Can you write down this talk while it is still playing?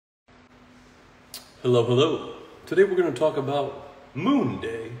Hello, hello. Today we're going to talk about Moon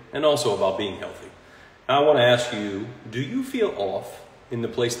Day and also about being healthy. Now, I want to ask you, do you feel off in the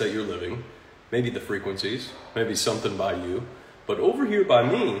place that you're living? Maybe the frequencies, maybe something by you. But over here by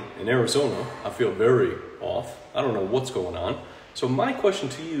me in Arizona, I feel very off. I don't know what's going on. So my question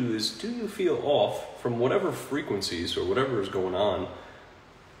to you is, do you feel off from whatever frequencies or whatever is going on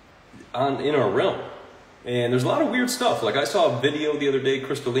in our realm? And there's a lot of weird stuff. Like I saw a video the other day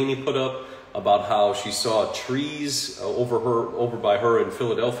Crystallini put up about how she saw trees over by her in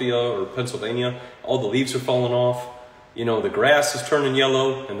Philadelphia or Pennsylvania. All the leaves are falling off. You know, the grass is turning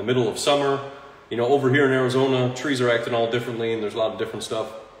yellow in the middle of summer. You know, over here in Arizona, trees are acting all differently and there's a lot of different stuff.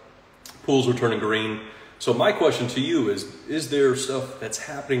 Pools are turning green. So my question to you is there stuff that's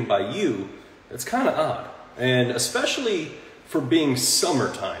happening by you that's kind of odd? And especially for being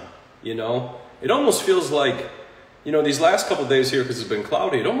summertime, you know? It almost feels like, you know, these last couple of days here, because it's been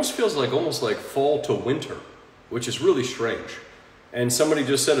cloudy, it almost feels like almost like fall to winter, which is really strange. And somebody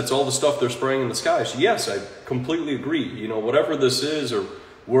just said it's all the stuff they're spraying in the skies. Yes, I completely agree. You know, whatever this is,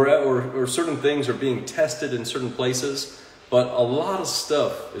 or certain things are being tested in certain places, but a lot of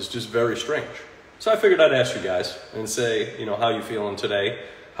stuff is just very strange. So I figured I'd ask you guys and say, you know, how you feeling today?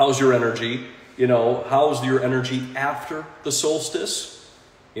 How's your energy? You know, how's your energy after the solstice?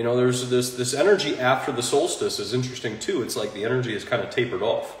 You know, there's this energy after the solstice is interesting too. It's like the energy is kind of tapered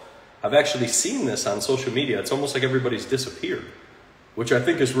off. I've actually seen this on social media. It's almost like everybody's disappeared, which I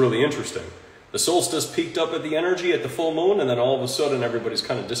think is really interesting. The solstice peaked up at the energy at the full moon, and then all of a sudden everybody's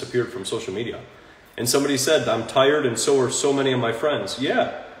kind of disappeared from social media. And somebody said, I'm tired and so are so many of my friends.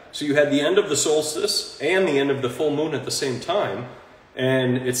 Yeah, so you had the end of the solstice and the end of the full moon at the same time,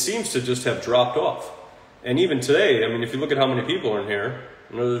 and it seems to just have dropped off. And even today, I mean, if you look at how many people are in here,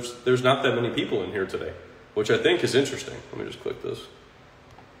 you know, there's not that many people in here today, which I think is interesting. Let me just click this.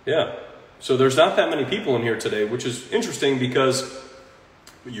 Yeah, so there's not that many people in here today, which is interesting because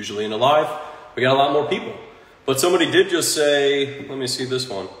usually in a live, we got a lot more people. But somebody did just say, let me see this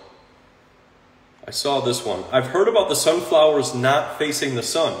one. I saw this one. I've heard about the sunflowers not facing the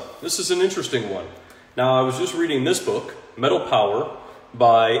sun. This is an interesting one. Now, I was just reading this book, Metal Power,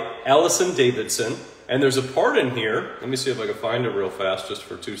 by Allison Davidson. And there's a part in here, let me see if I can find it real fast just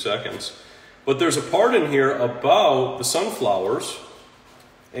for 2 seconds. But there's a part in here about the sunflowers,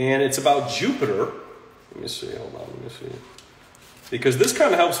 and it's about Jupiter. Let me see, hold on, let me see. Because this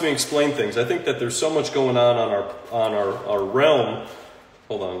kind of helps me explain things. I think that there's so much going on our realm.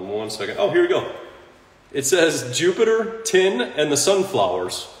 Hold on 1 second. Oh, here we go. It says Jupiter, tin, and the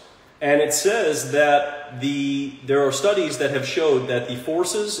sunflowers. And it says that there are studies that have showed that the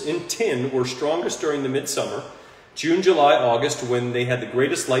forces in tin were strongest during the midsummer, June, July, August, when they had the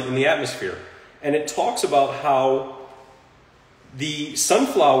greatest light in the atmosphere. And it talks about how the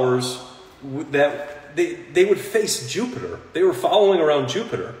sunflowers, that they would face Jupiter. They were following around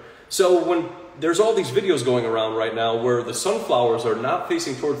Jupiter. So when there's all these videos going around right now where the sunflowers are not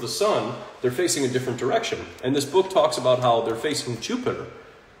facing towards the sun, they're facing a different direction. And this book talks about how they're facing Jupiter.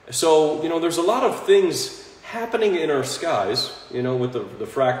 So, you know, there's a lot of things happening in our skies, you know, with the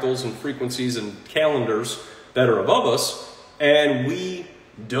fractals and frequencies and calendars that are above us, and we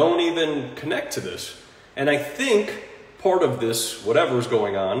don't even connect to this. And I think part of this, whatever's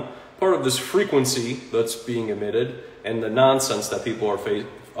going on, part of this frequency that's being emitted and the nonsense that people are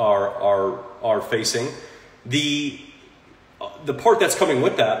facing, the part that's coming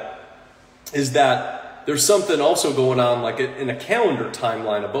with that is that there's something also going on like in a calendar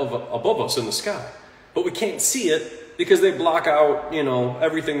timeline above us in the sky. But we can't see it because they block out, you know,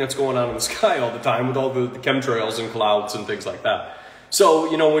 everything that's going on in the sky all the time with all the chemtrails and clouds and things like that. So,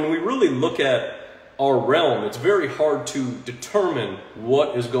 you know, when we really look at our realm, it's very hard to determine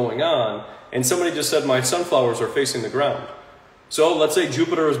what is going on. And somebody just said, my sunflowers are facing the ground. So let's say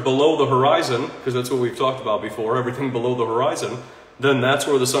Jupiter is below the horizon, because that's what we've talked about before, everything below the horizon. Then that's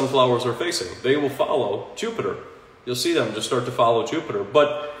where the sunflowers are facing. They will follow Jupiter. You'll see them just start to follow Jupiter.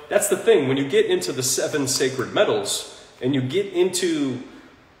 But that's the thing, when you get into the 7 sacred metals, and you get into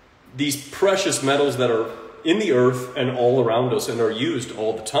these precious metals that are in the earth and all around us and are used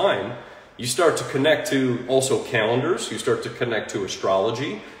all the time, you start to connect to also calendars, you start to connect to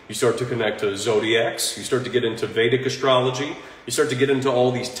astrology, you start to connect to zodiacs, you start to get into Vedic astrology, you start to get into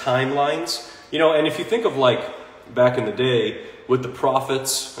all these timelines. You know, and if you think of like back in the day, with the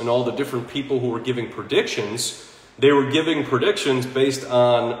prophets and all the different people who were giving predictions, they were giving predictions based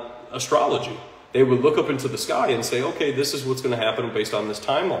on astrology. They would look up into the sky and say, okay, this is what's going to happen based on this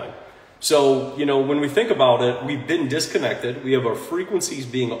timeline. So, you know, when we think about it, we've been disconnected. We have our frequencies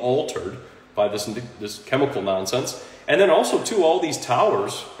being altered by this chemical nonsense. And then also too, all these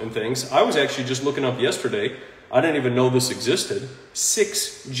towers and things, I was actually just looking up yesterday, I didn't even know this existed,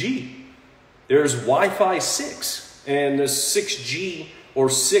 6G. There's Wi-Fi 6, and there's 6G or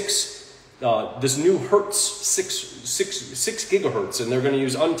 6, this new hertz, 6 gigahertz, and they're going to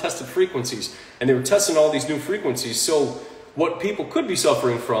use untested frequencies. And they were testing all these new frequencies. So what people could be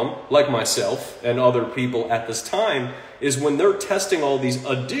suffering from, like myself and other people at this time, is when they're testing all these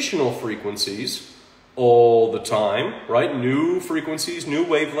additional frequencies all the time, right? New frequencies, new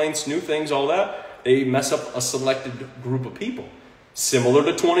wavelengths, new things, all that. They mess up a selected group of people. Similar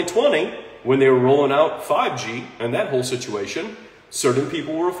to 2020, when they were rolling out 5G and that whole situation, certain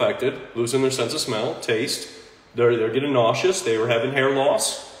people were affected, losing their sense of smell, taste. They're getting nauseous. They were having hair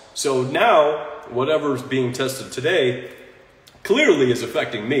loss. So now, whatever's being tested today clearly is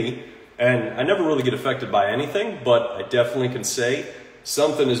affecting me. And I never really get affected by anything, but I definitely can say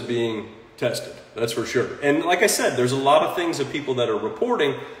something is being tested. That's for sure. And like I said, there's a lot of things that people that are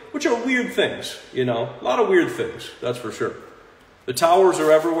reporting, which are weird things, you know, a lot of weird things, that's for sure. The towers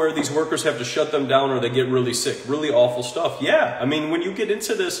are everywhere. These workers have to shut them down or they get really sick. Really awful stuff. Yeah, I mean, when you get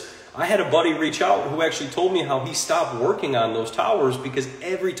into this, I had a buddy reach out who actually told me how he stopped working on those towers because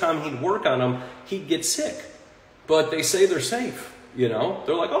every time he'd work on them, he'd get sick. But they say they're safe, you know.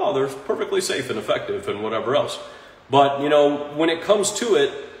 They're like, oh, they're perfectly safe and effective and whatever else. But, you know, when it comes to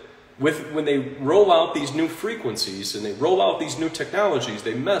it, when they roll out these new frequencies and they roll out these new technologies,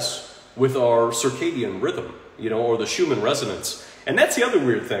 they mess with our circadian rhythm, you know, or the Schumann resonance. And that's the other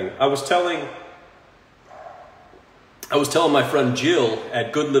weird thing. I was telling my friend Jill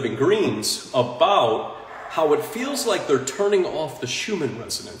at Good Living Greens about how it feels like they're turning off the Schumann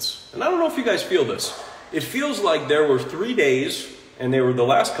resonance. And I don't know if you guys feel this. It feels like there were 3 days, and they were the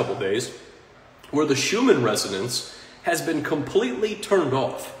last couple days, where the Schumann resonance has been completely turned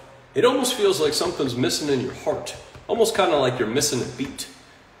off. It almost feels like something's missing in your heart. Almost kind of like you're missing a beat.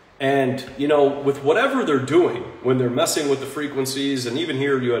 And, you know, with whatever they're doing, when they're messing with the frequencies, and even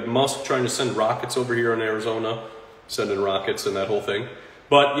here you had Musk trying to send rockets over here in Arizona, sending rockets and that whole thing.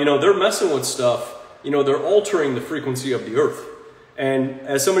 But, you know, they're messing with stuff, you know, they're altering the frequency of the earth. And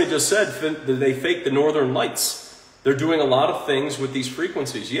as somebody just said, they fake the northern lights. They're doing a lot of things with these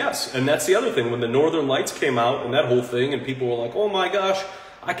frequencies, yes. And that's the other thing. When the northern lights came out and that whole thing, and people were like, oh my gosh,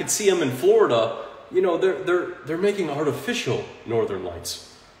 I could see them in Florida, you know, they're making artificial northern lights.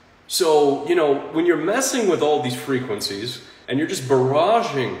 So, you know, when you're messing with all these frequencies and you're just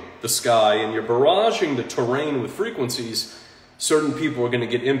barraging the sky and you're barraging the terrain with frequencies, certain people are going to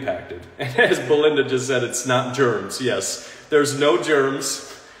get impacted. And as Belinda just said, it's not germs. Yes, there's no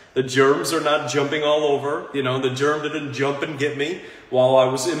germs. The germs are not jumping all over. You know, the germ didn't jump and get me while I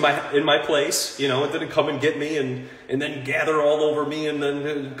was in my place. You know, it didn't come and get me and then gather all over me and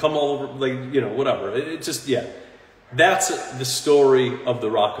then come all over, like, you know, whatever. It just, yeah. That's the story of the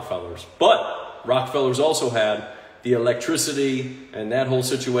Rockefellers. But Rockefellers also had the electricity and that whole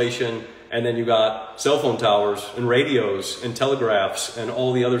situation. And then you got cell phone towers and radios and telegraphs and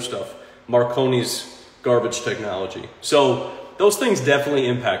all the other stuff. Marconi's garbage technology. So those things definitely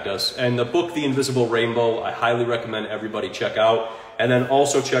impact us. And the book, The Invisible Rainbow, I highly recommend everybody check out. And then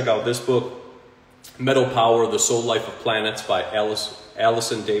also check out this book, Metal Power, The Soul Life of Planets by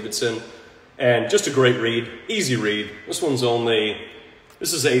Allison Davidson. And just a great read, easy read. This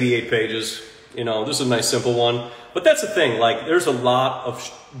is 88 pages. You know, this is a nice simple one. But that's the thing, like, there's a lot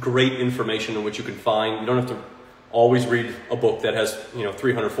of great information in which you can find. You don't have to always read a book that has, you know,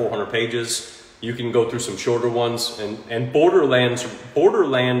 300, 400 pages. You can go through some shorter ones. And Borderland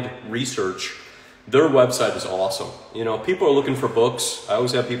Research, their website is awesome. You know, people are looking for books. I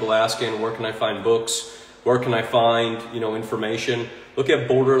always have people asking, where can I find books? Where can I find, you know, information? Look at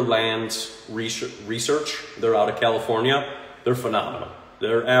Borderlands Research. They're out of California. They're phenomenal.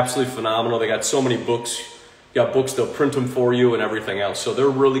 They're absolutely phenomenal. They got so many books. You got books, they'll print them for you and everything else. So they're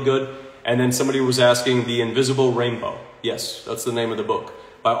really good. And then somebody was asking The Invisible Rainbow. Yes, that's the name of the book.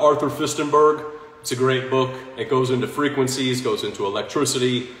 By Arthur Fistenberg. It's a great book. It goes into frequencies, goes into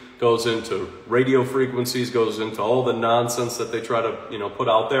electricity, goes into radio frequencies, goes into all the nonsense that they try to, you know, put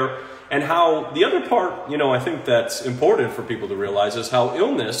out there. And how the other part, you know, I think that's important for people to realize is how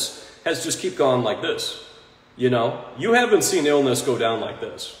illness has just keep going like this. You know, you haven't seen illness go down like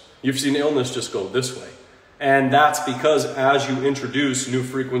this. You've seen illness just go this way. And that's because as you introduce new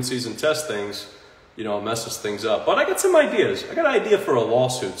frequencies and test things, you know, it messes things up. But I got some ideas. I got an idea for a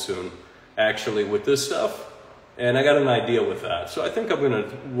lawsuit soon, actually, with this stuff. And I got an idea with that. So I think I'm going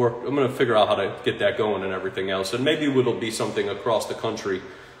to figure out how to get that going and everything else. And maybe it'll be something across the country.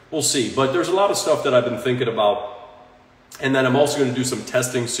 We'll see. But there's a lot of stuff that I've been thinking about. And then I'm also going to do some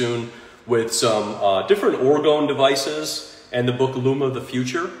testing soon with some different orgone devices and the book Loom of the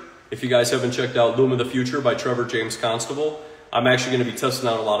Future. If you guys haven't checked out Loom of the Future by Trevor James Constable, I'm actually going to be testing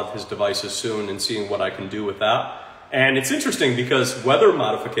out a lot of his devices soon and seeing what I can do with that. And it's interesting because weather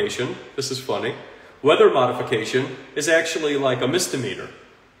modification, this is funny, weather modification is actually like a misdemeanor.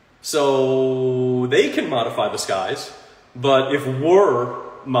 So they can modify the skies, but if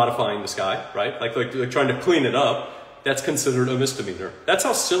we're modifying the sky, right, like trying to clean it up, that's considered a misdemeanor. That's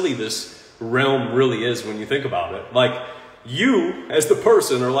how silly this realm really is when you think about it. Like, you, as the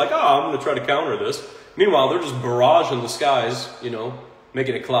person, are like, oh, I'm going to try to counter this. Meanwhile, they're just barraging the skies, you know,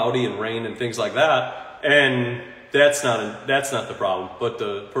 making it cloudy and rain and things like that. And that's not the problem. But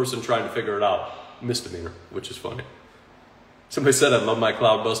the person trying to figure it out, misdemeanor, which is funny. Somebody said, I love my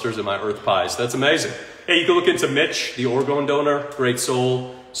cloudbusters and my earth pies. That's amazing. Hey, you can look into Mitch, the orgone donor, great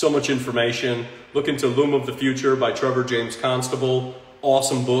soul, so much information. Look into Loom of the Future by Trevor James Constable,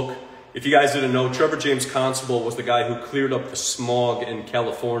 awesome book. If you guys didn't know, Trevor James Constable was the guy who cleared up the smog in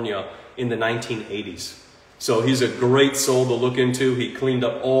California in the 1980s. So he's a great soul to look into. He cleaned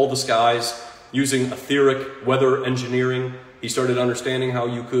up all the skies using etheric weather engineering. He started understanding how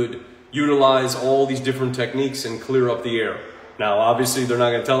you could utilize all these different techniques and clear up the air. Now, obviously, they're not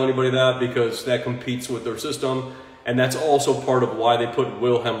going to tell anybody that because that competes with their system. And that's also part of why they put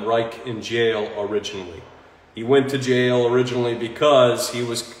Wilhelm Reich in jail originally. He went to jail originally because he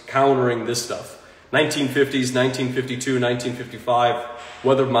was countering this stuff. 1950s, 1952, 1955,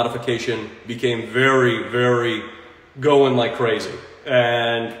 weather modification became very, very going like crazy.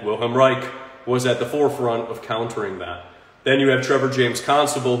 And Wilhelm Reich was at the forefront of countering that. Then you have Trevor James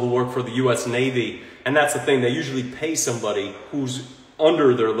Constable, who worked for the U.S. Navy. And that's the thing, they usually pay somebody who's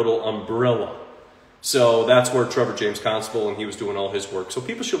under their little umbrella. So that's where Trevor James Constable, and he was doing all his work. So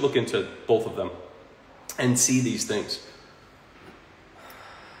people should look into both of them and see these things.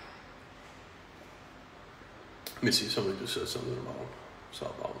 Let me see, somebody just said something about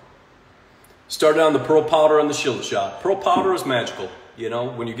started on the pearl powder and the Shilajit. Pearl powder is magical. You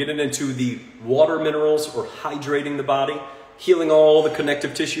know, when you get into the water minerals or hydrating the body, healing all the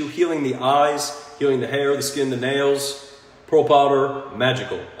connective tissue, healing the eyes, healing the hair, the skin, the nails, pearl powder,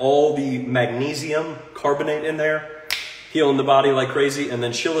 magical. All the magnesium carbonate in there, healing the body like crazy. And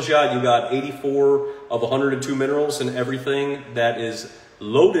then Shilajit, you got 84 of 102 minerals and everything that is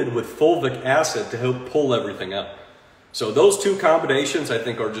loaded with fulvic acid to help pull everything out. So those two combinations I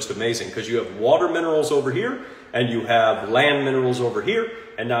think are just amazing because you have water minerals over here and you have land minerals over here,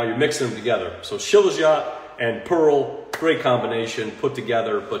 and now you're mixing them together. So Shilajit and pearl, great combination put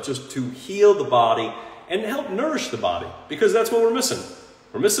together, but just to heal the body and help nourish the body, because that's what we're missing.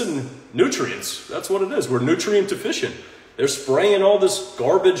 We're missing nutrients. That's what it is. We're nutrient deficient. They're spraying all this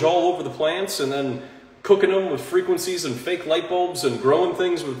garbage all over the plants and then cooking them with frequencies and fake light bulbs and growing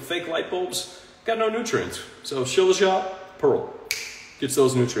things with fake light bulbs. Got no nutrients. So Shilajit, pearl, gets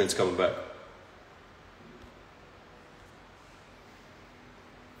those nutrients coming back.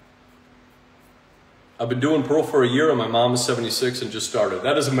 I've been doing pearl for a year and my mom is 76 and just started.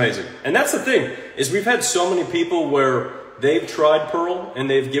 That is amazing. And that's the thing, is we've had so many people where they've tried pearl and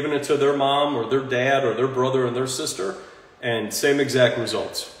they've given it to their mom or their dad or their brother and their sister and same exact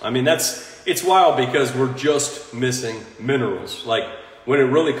results. I mean, it's wild because we're just missing minerals. Like when it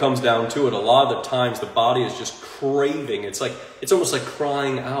really comes down to it, a lot of the times the body is just craving. It's almost like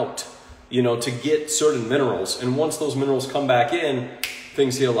crying out, you know, to get certain minerals. And once those minerals come back in,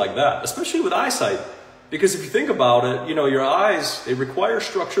 things heal like that, especially with eyesight. Because if you think about it, you know, your eyes, they require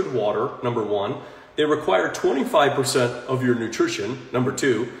structured water, number one. They require 25% of your nutrition, number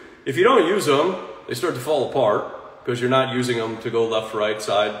two. If you don't use them, they start to fall apart because you're not using them to go left, right,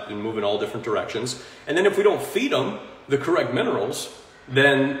 side, and move in all different directions. And then if we don't feed them the correct minerals,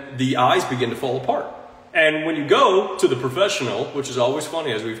 then the eyes begin to fall apart. And when you go to the professional, which is always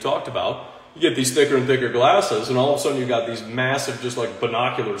funny, as we've talked about, you get these thicker and thicker glasses, and all of a sudden you got these massive, just like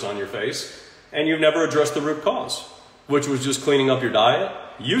binoculars on your face. And you've never addressed the root cause, which was just cleaning up your diet,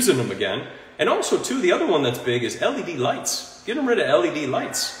 using them again. And also, too, the other one that's big is LED lights. Getting rid of LED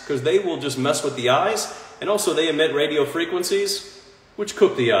lights, because they will just mess with the eyes. And also, they emit radio frequencies, which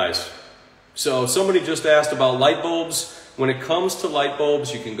cook the eyes. So somebody just asked about light bulbs. When it comes to light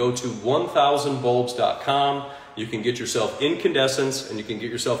bulbs, you can go to 1000bulbs.com. You can get yourself incandescents, and you can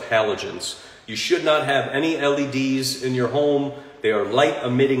get yourself halogens. You should not have any LEDs in your home. They are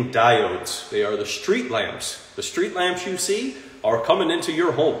light-emitting diodes. They are the street lamps. The street lamps you see are coming into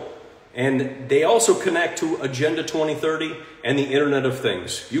your home. And they also connect to Agenda 2030 and the Internet of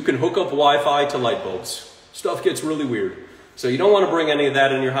Things. You can hook up Wi-Fi to light bulbs. Stuff gets really weird. So you don't want to bring any of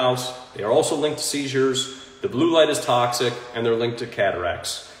that in your house. They are also linked to seizures. The blue light is toxic, and they're linked to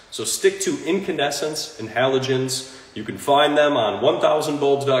cataracts. So stick to incandescents and halogens. You can find them on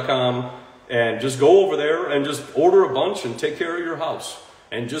 1000bulbs.com and just go over there and just order a bunch and take care of your house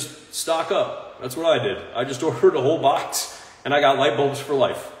and just stock up. That's what I did. I just ordered a whole box and I got light bulbs for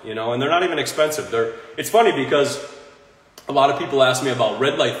life, you know, and they're not even expensive. It's funny because a lot of people ask me about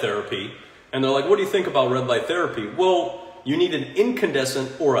red light therapy and they're like, what do you think about red light therapy? Well, you need an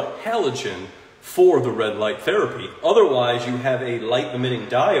incandescent or a halogen for the red light therapy. Otherwise, you have a light emitting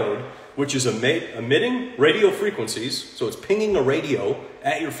diode, which is emitting radio frequencies. So it's pinging a radio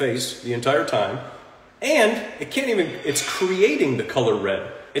at your face the entire time. And it's creating the color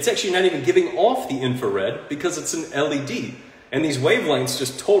red. It's actually not even giving off the infrared because it's an LED. And these wavelengths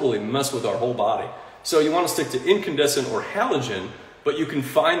just totally mess with our whole body. So you want to stick to incandescent or halogen, but you can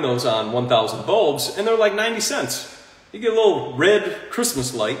find those on 1000 bulbs and they're like 90 cents. You get a little red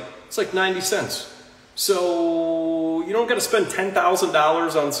Christmas light, it's like 90 cents. So you don't got to spend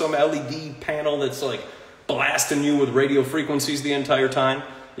 $10,000 on some LED panel that's like blasting you with radio frequencies the entire time.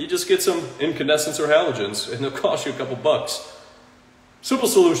 You just get some incandescents or halogens and they'll cost you a couple bucks. Simple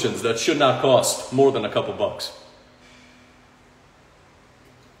solutions that should not cost more than a couple bucks.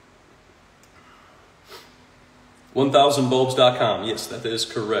 $1000bulbs.com. Yes, that is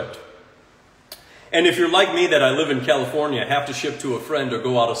correct. And if you're like me that I live in California, have to ship to a friend or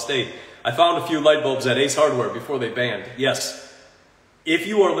go out of state, I found a few light bulbs at Ace Hardware before they banned. Yes, if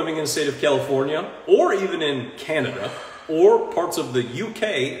you are living in the state of California or even in Canada or parts of the UK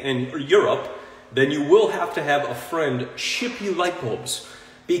and Europe, then you will have to have a friend ship you light bulbs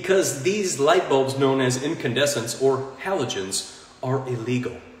because these light bulbs known as incandescents or halogens are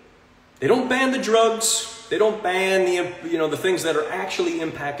illegal. They don't ban the drugs. They don't ban the things that are actually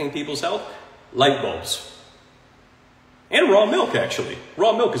impacting people's health. Light bulbs. And raw milk, actually.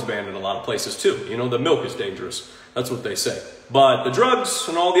 Raw milk is banned in a lot of places too. You know, the milk is dangerous. That's what they say. But the drugs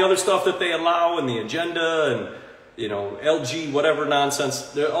and all the other stuff that they allow and the agenda and, you know, LG, whatever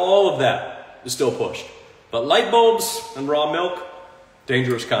nonsense, all of that is still pushed. But light bulbs and raw milk,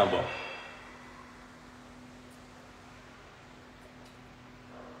 dangerous combo.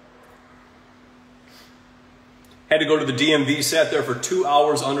 Had to go to the DMV, sat there for 2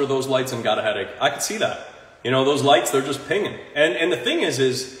 hours under those lights and got a headache. I could see that. You know, those lights, they're just pinging. And the thing is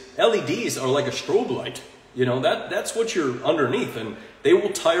LEDs are like a strobe light. You know, that's what you're underneath and they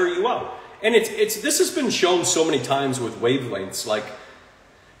will tire you out. And this has been shown so many times with wavelengths. Like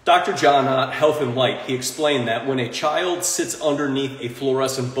Dr. John Ott, Health and Light, he explained that when a child sits underneath a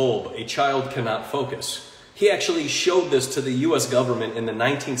fluorescent bulb, a child cannot focus. He actually showed this to the US government in the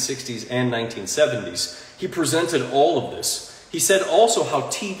 1960s and 1970s. He presented all of this. He said also how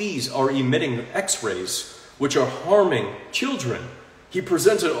TVs are emitting X-rays, which are harming children. He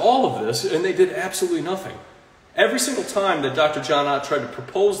presented all of this, and they did absolutely nothing. Every single time that Dr. John Ott tried to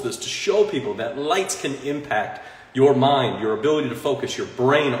propose this to show people that lights can impact your mind, your ability to focus, your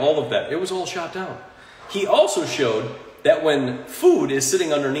brain, all of that, it was all shot down. He also showed that when food is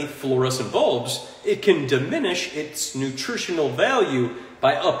sitting underneath fluorescent bulbs, it can diminish its nutritional value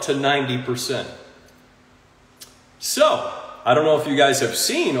by up to 90%. So, I don't know if you guys have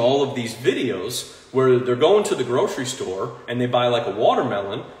seen all of these videos where they're going to the grocery store and they buy like a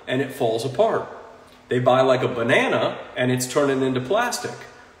watermelon and it falls apart. They buy like a banana and it's turning into plastic.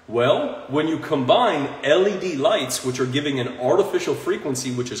 Well, when you combine LED lights, which are giving an artificial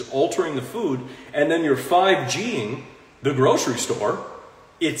frequency, which is altering the food, and then you're 5Ging the grocery store,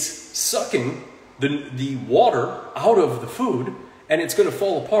 it's sucking the water out of the food and it's going to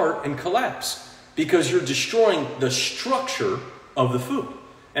fall apart and collapse because you're destroying the structure of the food.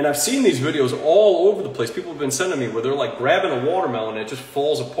 And I've seen these videos all over the place. People have been sending me where they're like grabbing a watermelon and it just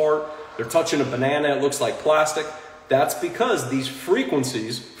falls apart. They're touching a banana, it looks like plastic. That's because these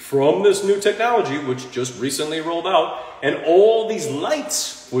frequencies from this new technology, which just recently rolled out, and all these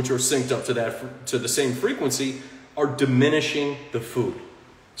lights, which are synced up to the same frequency, are diminishing the food.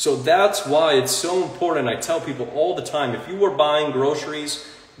 So that's why it's so important. I tell people all the time, if you are buying groceries,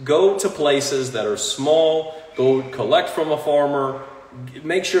 go to places that are small, go collect from a farmer,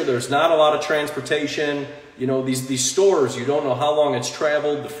 make sure there's not a lot of transportation. You know, these stores, you don't know how long it's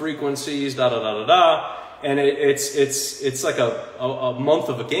traveled, the frequencies, and it's like a month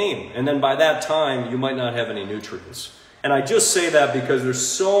of a game. And then by that time, you might not have any nutrients. And I just say that because there's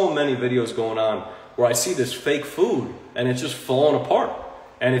so many videos going on where I see this fake food and it's just falling apart.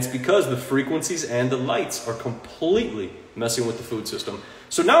 And it's because the frequencies and the lights are completely messing with the food system.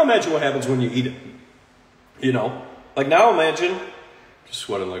 So now imagine what happens when you eat it. You know, like now imagine, just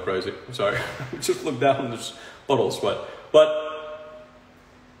sweating like crazy. I'm sorry. Just look down and there's puddle of sweat. But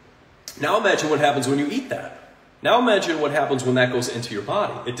now imagine what happens when you eat that. Now imagine what happens when that goes into your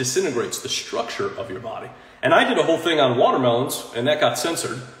body. It disintegrates the structure of your body. And I did a whole thing on watermelons, and that got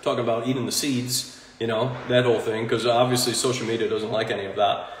censored, talking about eating the seeds, you know, that whole thing, because obviously social media doesn't like any of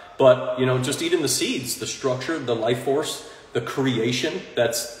that. But, you know, just eating the seeds, the structure, the life force, the creation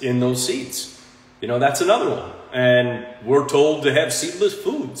that's in those seeds. You know, that's another one. And we're told to have seedless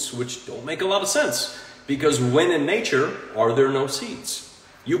foods, which don't make a lot of sense. Because when in nature are there no seeds?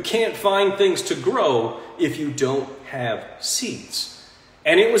 You can't find things to grow if you don't have seeds.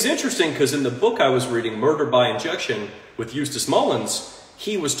 And it was interesting because in the book I was reading, Murder by Injection, with Eustace Mullins,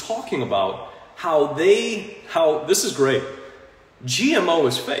 he was talking about how this is great. GMO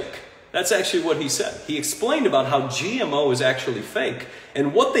is fake. That's actually what he said. He explained about how GMO is actually fake.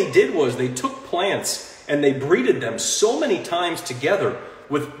 And what they did was they took plants and they breeded them so many times together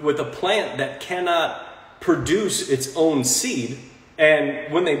with a plant that cannot produce its own seed.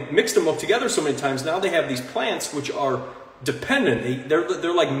 And when they mixed them up together so many times, now they have these plants which are dependent.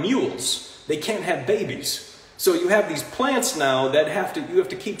 They're like mules. They can't have babies. So you have these plants now that you have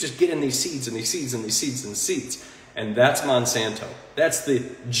to keep just getting these seeds and these seeds and these seeds and seeds. And that's Monsanto. That's the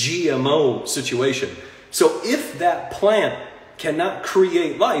GMO situation. So if that plant cannot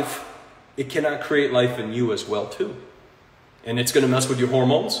create life, it cannot create life in you as well too. And it's going to mess with your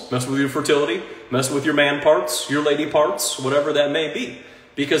hormones, mess with your fertility, mess with your man parts, your lady parts, whatever that may be.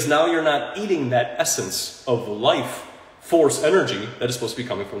 Because now you're not eating that essence of life, force, energy that is supposed to be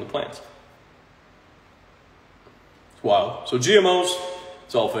coming from the plants. It's wild. So GMOs,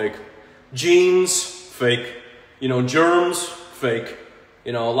 it's all fake. Genes, fake. You know, germs, fake.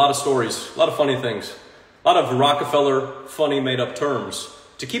 You know, a lot of stories, a lot of funny things. A lot of Rockefeller funny made up terms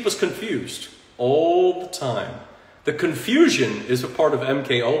to keep us confused all the time. The confusion is a part of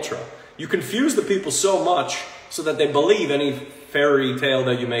MK Ultra. You confuse the people so much so that they believe any fairy tale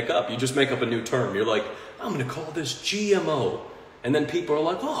that you make up. You just make up a new term. You're like, I'm going to call this GMO. And then people are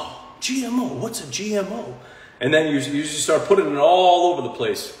like, oh, GMO, what's a GMO? And then you start putting it all over the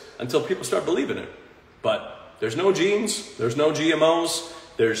place until people start believing it. But there's no genes, there's no GMOs,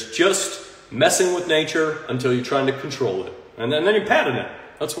 there's just messing with nature until you're trying to control it. And then you're patenting it.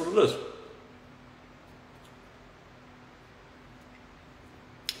 That's what it is.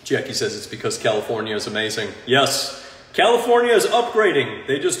 Jackie says it's because California is amazing. Yes, California is upgrading.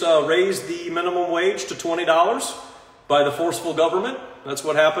 They just raised the minimum wage to $20 by the forceful government. That's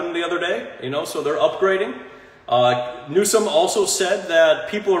what happened the other day, you know, so they're upgrading. Newsom also said that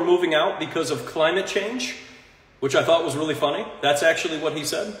people are moving out because of climate change, which I thought was really funny. That's actually what he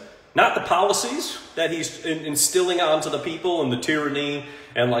said. Not the policies that he's instilling onto the people and the tyranny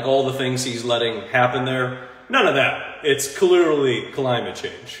and like all the things he's letting happen there. None of that. It's clearly climate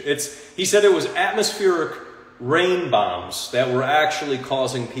change. He said it was atmospheric rain bombs that were actually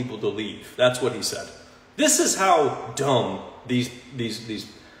causing people to leave. That's what he said. This is how dumb these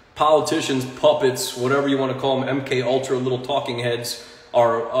politicians, puppets, whatever you want to call them, MK Ultra little talking heads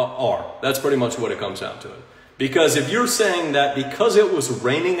are. That's pretty much what it comes down to it. Because if you're saying that because it was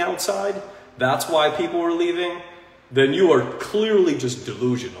raining outside, that's why people were leaving, then you are clearly just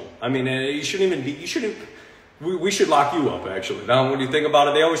delusional. I mean, we should lock you up, actually. Now, when you think about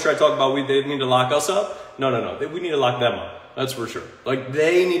it, they always try to talk about they need to lock us up. No. We need to lock them up. That's for sure. Like,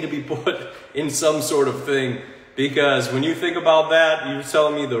 they need to be put in some sort of thing. Because when you think about that, you're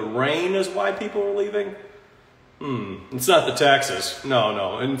telling me the rain is why people are leaving? It's not the taxes.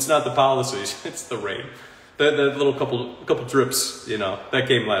 No. And it's not the policies. It's the rain. The little couple drips, you know, that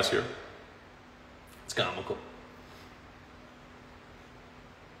came last year. It's comical.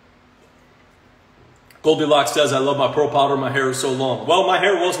 Goldilocks says, I love my pearl powder, my hair is so long. Well, my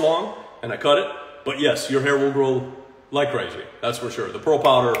hair was long, and I cut it. But yes, your hair will grow like crazy. That's for sure. The pearl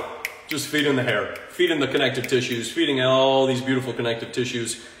powder, just feeding the hair. Feeding the connective tissues. Feeding all these beautiful connective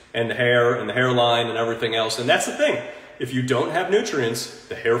tissues and the hair and the hairline and everything else. And that's the thing. If you don't have nutrients,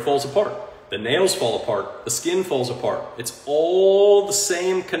 the hair falls apart. The nails fall apart. The skin falls apart. It's all the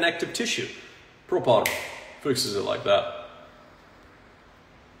same connective tissue. Pearl powder fixes it like that.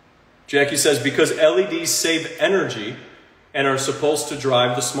 Jackie says, because LEDs save energy and are supposed to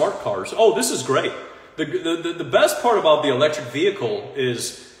drive the smart cars. Oh, this is great. The best part about the electric vehicle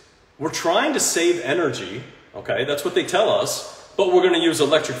is we're trying to save energy. Okay, that's what they tell us. But we're going to use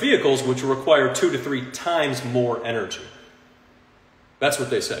electric vehicles which require 2 to 3 times more energy. That's what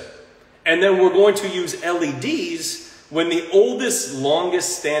they say. And then we're going to use LEDs when the oldest,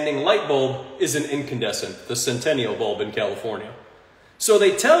 longest standing light bulb is an incandescent, the Centennial bulb in California. So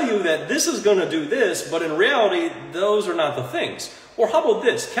they tell you that this is going to do this, but in reality, those are not the things. Or how about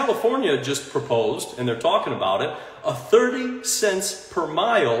this? California just proposed, and they're talking about it, a 30 cents per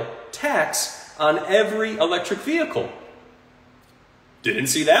mile tax on every electric vehicle. Didn't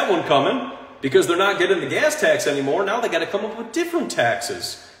see that one coming, because they're not getting the gas tax anymore. Now they got to come up with different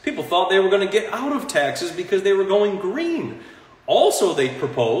taxes. People thought they were going to get out of taxes because they were going green. Also, they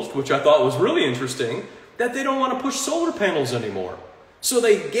proposed, which I thought was really interesting, that they don't want to push solar panels anymore. So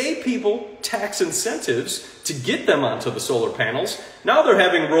they gave people tax incentives to get them onto the solar panels. Now they're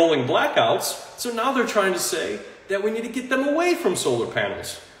having rolling blackouts. So now they're trying to say that we need to get them away from solar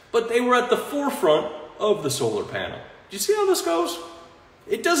panels. But they were at the forefront of the solar panel. Do you see how this goes?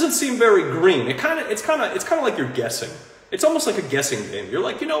 It doesn't seem very green. It's kind of like you're guessing. It's almost like a guessing game. You're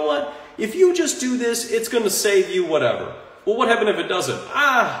like, you know what? If you just do this, it's going to save you whatever. Well, what happened if it doesn't?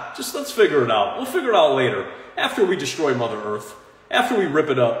 Just let's figure it out. We'll figure it out later, after we destroy Mother Earth, after we rip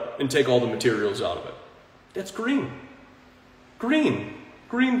it up and take all the materials out of it. That's green. Green.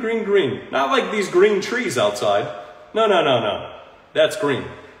 Green, green, green. Not like these green trees outside. No, no, no, no. That's green.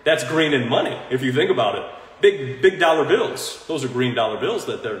 That's green in money, if you think about it. Big dollar bills. Those are green dollar bills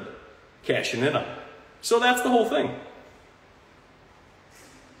that they're cashing in on. So that's the whole thing.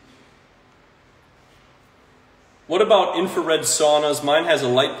 What about infrared saunas? Mine has a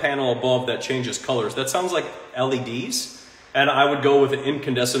light panel above that changes colors. That sounds like LEDs. And I would go with an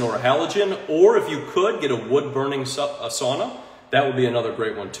incandescent or a halogen. Or if you could, get a wood-burning sauna. That would be another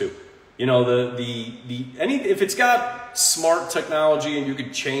great one too. You know, if it's got smart technology and you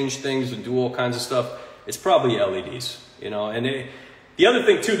could change things and do all kinds of stuff, it's probably LEDs. You know, and the other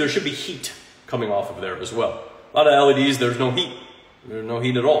thing too, there should be heat coming off of there as well. A lot of LEDs, there's no heat. There's no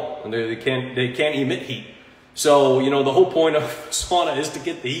heat at all, and they can't emit heat. So, you know, the whole point of sauna is to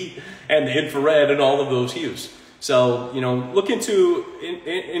get the heat and the infrared and all of those hues. So, you know, look into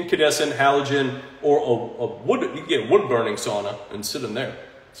incandescent, halogen, or a wood. You can get a wood burning sauna and sit in there.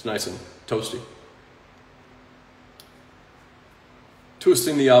 It's nice and toasty.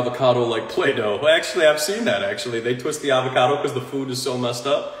 Twisting the avocado like Play-Doh. Well, actually, I've seen that. Actually, they twist the avocado because the food is so messed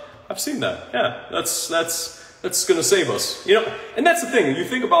up. I've seen that. Yeah, that's going to save us. You know, and that's the thing. You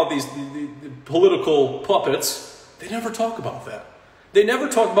think about these the political puppets. They never talk about that. They never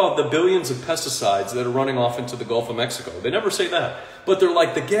talk about the billions of pesticides that are running off into the Gulf of Mexico. They never say that. But they're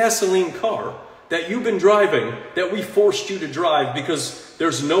like the gasoline car that you've been driving, that we forced you to drive because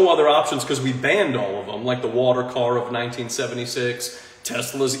there's no other options because we banned all of them, like the water car of 1976,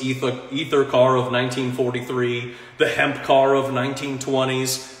 Tesla's ether car of 1943, the hemp car of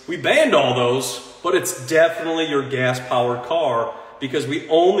 1920s. We banned all those, but it's definitely your gas-powered car because we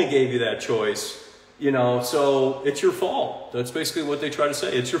only gave you that choice. You know, so it's your fault. That's basically what they try to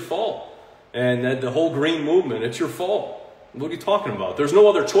say. It's your fault. And that the whole green movement, it's your fault. What are you talking about? There's no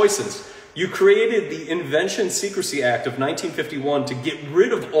other choices. You created the Invention Secrecy Act of 1951 to get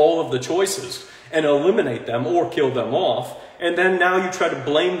rid of all of the choices and eliminate them or kill them off. And then now you try to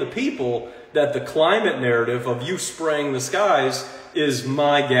blame the people that the climate narrative of you spraying the skies is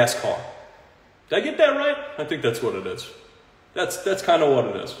my gas car. Did I get that right? I think that's what it is. That's kind of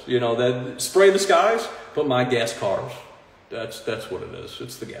what it is. You know, that spray the skies, but my gas cars. That's what it is.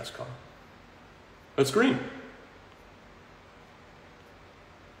 It's the gas car. That's green.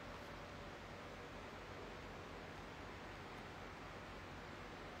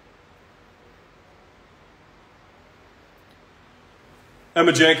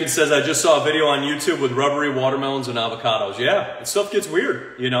 Emma Jenkins says, I just saw a video on YouTube with rubbery watermelons and avocados. Yeah, and stuff gets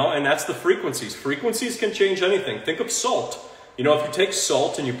weird, you know, and that's the frequencies. Frequencies can change anything. Think of salt. You know, if you take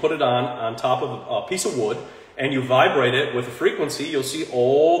salt and you put it on top of a piece of wood and you vibrate it with a frequency, you'll see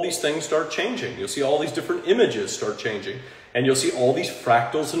all these things start changing. You'll see all these different images start changing. And you'll see all these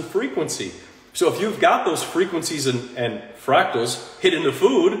fractals in frequency. So if you've got those frequencies and fractals hit into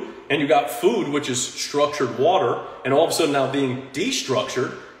food, and you got food, which is structured water, and all of a sudden now being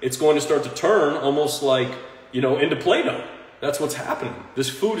destructured, it's going to start to turn almost like, you know, into Play-Doh. That's what's happening. This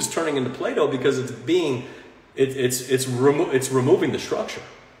food is turning into Play-Doh because it's removing the structure.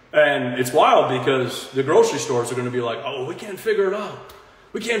 And it's wild because the grocery stores are going to be like, oh, we can't figure it out.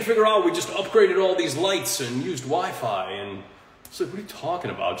 We can't figure out. We just upgraded all these lights and used Wi-Fi. And it's like, what are you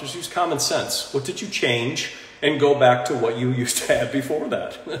talking about? Just use common sense. What did you change? And go back to what you used to have before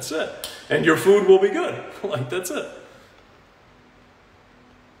that. That's it. And your food will be good. Like, that's it.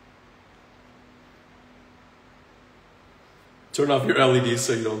 Turn off your LEDs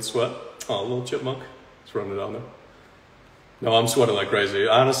so you don't sweat. Oh, a little chipmunk. It's running down there. No, I'm sweating like crazy.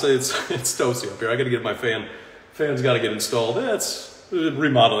 Honestly, it's toasty up here. I got to get my fan. Fan's got to get installed.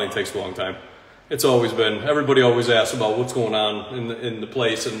 Remodeling takes a long time. It's always been. Everybody always asks about what's going on in the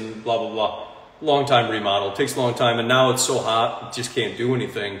place and blah, blah, blah. Long time remodel. It takes a long time, and now it's so hot, it just can't do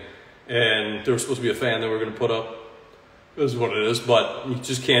anything. And there was supposed to be a fan that we were going to put up. is what it is, but you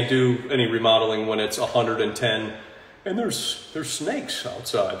just can't do any remodeling when it's 110 and there's snakes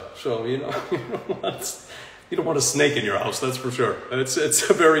outside. So, you don't want a snake in your house, that's for sure. It's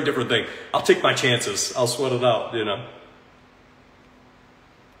a very different thing. I'll take my chances. I'll sweat it out,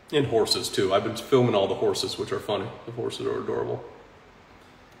 And horses too. I've been filming all the horses, which are funny. The horses are adorable.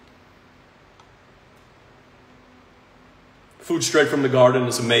 Food straight from the garden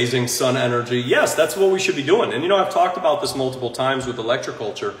is amazing. Sun energy. Yes, that's what we should be doing. And I've talked about this multiple times with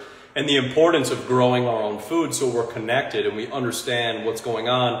electroculture and the importance of growing our own food so we're connected and we understand what's going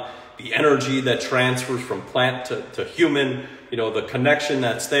on, the energy that transfers from plant to human, the connection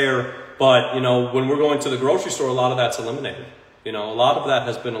that's there. But, when we're going to the grocery store, a lot of that's eliminated. A lot of that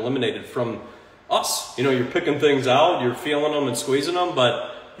has been eliminated from us. You're picking things out, you're feeling them and squeezing them,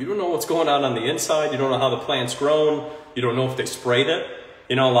 but you don't know what's going on the inside. You don't know how the plant's grown. You don't know if they sprayed it.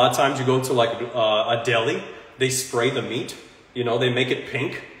 A lot of times you go to like a deli, they spray the meat. They make it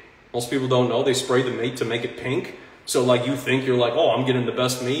pink. Most people don't know they spray the meat to make it pink. So like you think you're like, oh, I'm getting the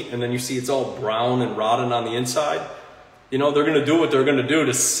best meat. And then you see it's all brown and rotten on the inside. They're going to do what they're going to do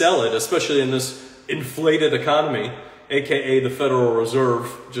to sell it, especially in this inflated economy, AKA the Federal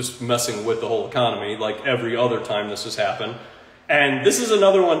Reserve just messing with the whole economy like every other time this has happened. And this is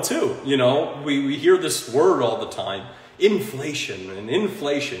another one too. We hear this word all the time. Inflation and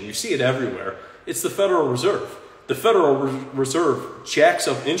inflation. You see it everywhere. It's the Federal Reserve. The Federal Reserve jacks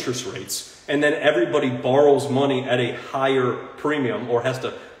up interest rates and then everybody borrows money at a higher premium or has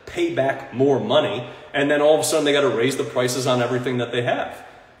to pay back more money. And then all of a sudden they got to raise the prices on everything that they have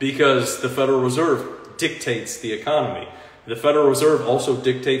because the Federal Reserve dictates the economy. The Federal Reserve also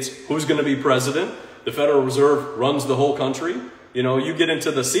dictates who's going to be president. The Federal Reserve runs the whole country. You get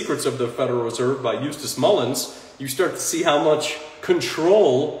into the secrets of the Federal Reserve by Eustace Mullins, you start to see how much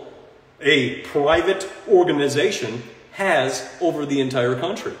control a private organization has over the entire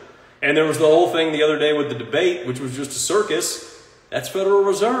country. And there was the whole thing the other day with the debate, which was just a circus. That's Federal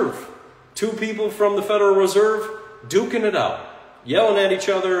Reserve. Two people from the Federal Reserve duking it out, yelling at each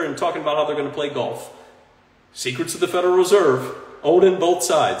other and talking about how they're going to play golf. Secrets of the Federal Reserve, owning both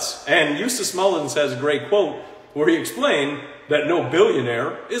sides. And Eustace Mullins has a great quote where he explained that no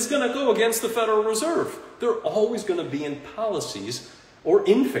billionaire is going to go against the Federal Reserve. They're always going to be in policies or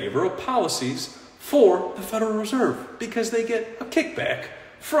in favor of policies for the Federal Reserve because they get a kickback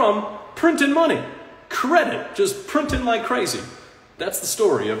from printing money. Credit, just printing like crazy. That's the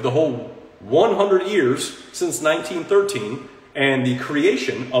story of the whole 100 years since 1913 and the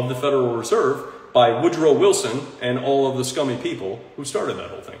creation of the Federal Reserve by Woodrow Wilson and all of the scummy people who started that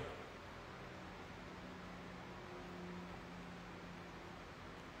whole thing.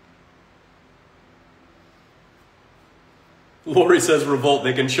 Lori says, revolt,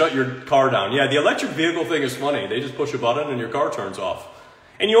 they can shut your car down. Yeah, the electric vehicle thing is funny. They just push a button and your car turns off.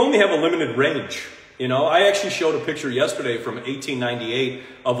 And you only have a limited range. I actually showed a picture yesterday from 1898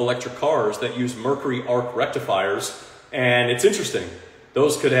 of electric cars that use mercury arc rectifiers. And it's interesting.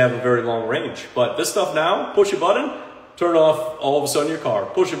 Those could have a very long range. But this stuff now, push a button, turn off all of a sudden your car.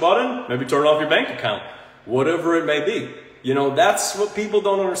 Push a button, maybe turn off your bank account. Whatever it may be. That's what people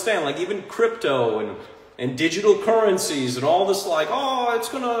don't understand. Like even crypto and digital currencies and all this like, oh, it's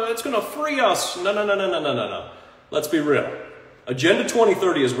gonna free us. No. Let's be real. Agenda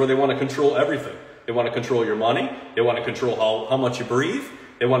 2030 is where they want to control everything. They want to control your money. They want to control how much you breathe.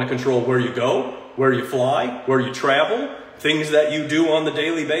 They want to control where you go, where you fly, where you travel, things that you do on the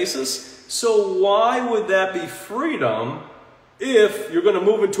daily basis. So why would that be freedom if you're going to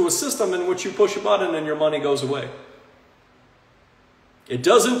move into a system in which you push a button and your money goes away? It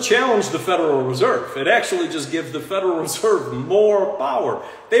doesn't challenge the Federal Reserve. It actually just gives the Federal Reserve more power.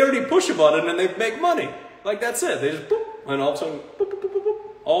 They already push a button and they make money. Like that's it. They just boop, and all of a sudden, boop, boop, boop, boop, boop,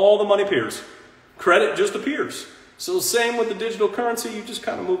 all the money appears. Credit just appears. So same with the digital currency. You just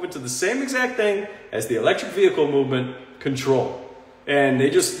kind of move into the same exact thing as the electric vehicle movement, control. And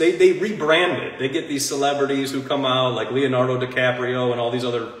they rebrand it. They get these celebrities who come out like Leonardo DiCaprio and all these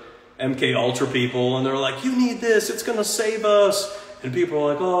other MK Ultra people. And they're like, you need this. It's going to save us. And people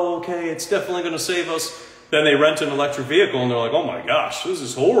are like, oh, okay, it's definitely going to save us. Then they rent an electric vehicle and they're like, oh my gosh, this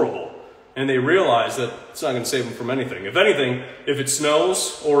is horrible. And they realize that it's not going to save them from anything. If anything, if it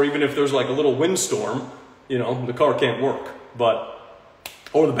snows or even if there's like a little windstorm, the car can't work.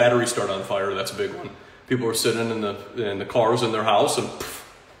 Or the batteries start on fire, that's a big one. People are sitting in the cars in their house and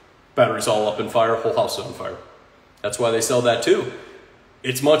poof, batteries all up in fire, whole house is on fire. That's why they sell that too.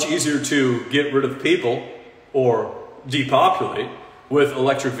 It's much easier to get rid of people or depopulate with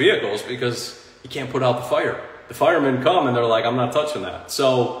electric vehicles because you can't put out the fire. The firemen come and they're like, I'm not touching that.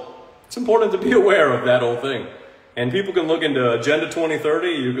 So it's important to be aware of that whole thing. And people can look into Agenda 2030,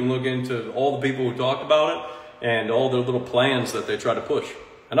 you can look into all the people who talk about it, and all their little plans that they try to push.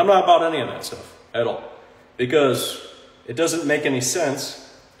 And I'm not about any of that stuff at all. Because it doesn't make any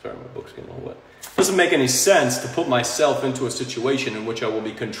sense. Sorry, my book's getting all wet. It doesn't make any sense to put myself into a situation in which I will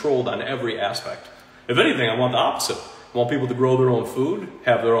be controlled on every aspect. If anything, I want the opposite. I want people to grow their own food,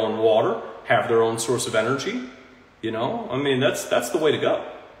 have their own water, have their own source of energy. You know, I mean, that's the way to go.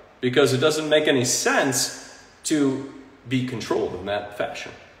 Because it doesn't make any sense to be controlled in that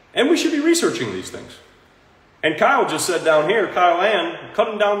fashion. And we should be researching these things. And Kyle just said down here, Kyle Ann,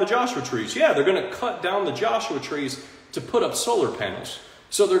 cutting down the Joshua trees. Yeah, they're going to cut down the Joshua trees to put up solar panels.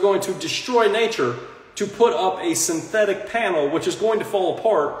 So they're going to destroy nature to put up a synthetic panel, which is going to fall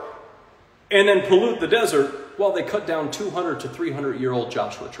apart and then pollute the desert while they cut down 200 to 300-year-old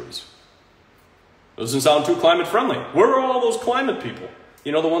Joshua trees. Doesn't sound too climate friendly. Where are all those climate people?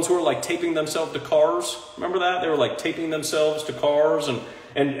 You know, the ones who are like taping themselves to cars? Remember that? They were like taping themselves to cars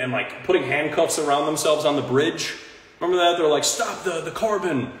and like putting handcuffs around themselves on the bridge. Remember that? They're like, stop the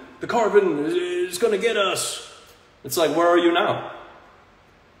carbon. The carbon is going to get us. It's like, where are you now?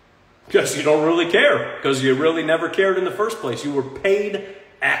 Because you don't really care. Because you really never cared in the first place. You were paid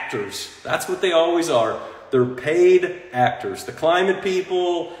actors. That's what they always are. They're paid actors. The climate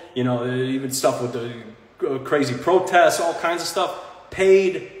people, you know, even stuff with the crazy protests, all kinds of stuff.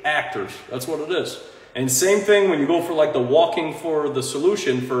 Paid actors. That's what it is. And same thing when you go for like the walking for the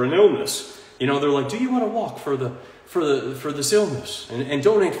solution for an illness. You know, they're like, do you want to walk for this illness and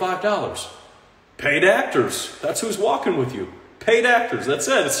donate $5? Paid actors. That's who's walking with you. Paid actors. That's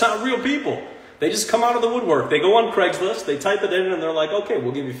it. It's not real people. They just come out of the woodwork. They go on Craigslist. They type it in and they're like, okay,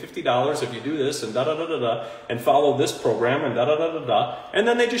 we'll give you $50 if you do this and da-da-da-da-da and follow this program and da-da-da-da-da. And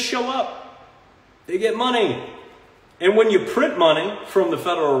then they just show up. They get money. And when you print money from the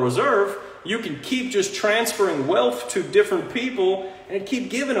Federal Reserve, you can keep just transferring wealth to different people and keep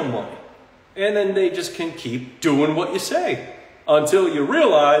giving them money. And then they just can keep doing what you say until you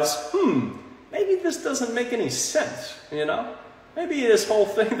realize, maybe this doesn't make any sense, you know? Maybe this whole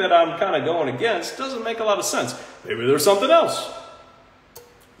thing that I'm kind of going against doesn't make a lot of sense. Maybe there's something else.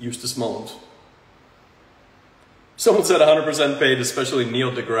 Eustace Mullins. Someone said 100% paid, especially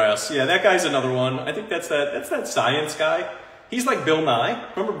Neil deGrasse. Yeah, that guy's another one. I think that's that science guy. He's like Bill Nye.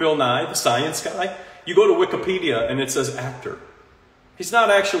 Remember Bill Nye, the science guy? You go to Wikipedia and it says actor. He's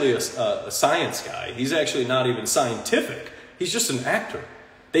not actually a science guy. He's actually not even scientific. He's just an actor.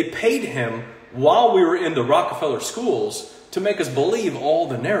 They paid him while we were in the Rockefeller schools to make us believe all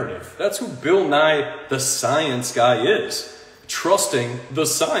the narrative. That's who Bill Nye, the science guy, is. Trusting the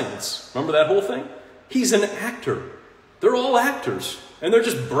science. Remember that whole thing? He's an actor. They're all actors. And they're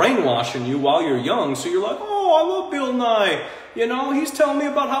just brainwashing you while you're young. So you're like, oh, I love Bill Nye. You know, he's telling me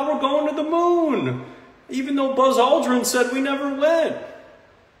about how we're going to the moon. Even though Buzz Aldrin said we never went.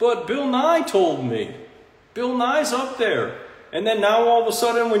 But Bill Nye told me. Bill Nye's up there. And then now all of a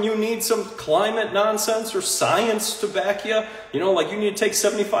sudden when you need some climate nonsense or science to back you, you know, like you need to take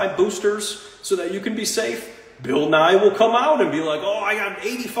 75 boosters so that you can be safe, Bill Nye will come out and be like, oh, I got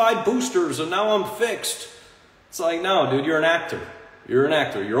 85 boosters and now I'm fixed. It's like, no, dude, you're an actor. You're an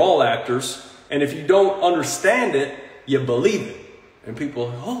actor. You're all actors. And if you don't understand it, you believe it. And people are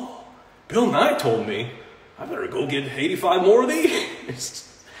like, oh, Bill Nye told me, I better go get 85 more of these.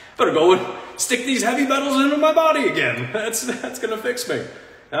 Better go and stick these heavy metals into my body again. That's going to fix me.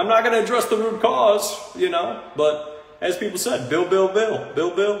 And I'm not going to address the root cause, you know. But as people said, Bill.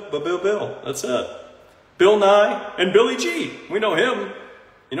 That's it. Bill Nye and Billy G. We know him.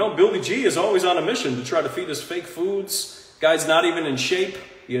 You know, Billy G is always on a mission to try to feed us fake foods. Guy's not even in shape,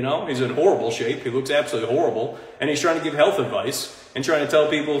 you know. He's in horrible shape. He looks absolutely horrible. And he's trying to give health advice and trying to tell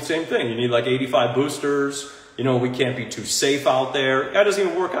people the same thing. You need like 85 boosters. You know, we can't be too safe out there. Guy doesn't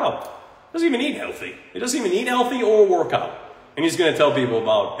even work out. Doesn't even eat healthy. He doesn't even eat healthy or work out. And he's going to tell people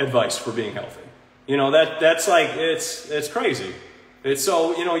about advice for being healthy. You know, that's like, it's crazy. It's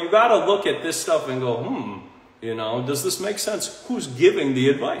so, you know, you got to look at this stuff and go, you know, does this make sense? Who's giving the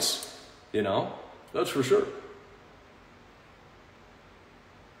advice? You know, that's for sure.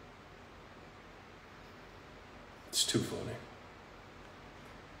 It's too funny.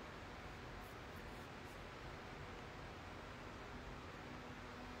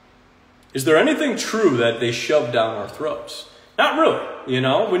 Is there anything true that they shove down our throats? Not really. You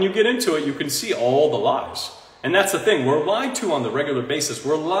know, when you get into it, you can see all the lies. And that's the thing. We're lied to on the regular basis.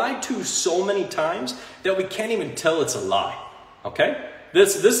 We're lied to so many times that we can't even tell it's a lie. Okay?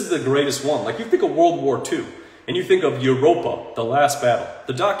 This is the greatest one. Like you think of World War II and you think of Europa, the last battle,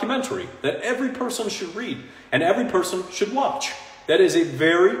 the documentary that every person should read and every person should watch. That is a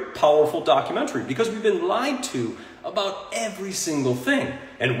very powerful documentary because we've been lied to about every single thing.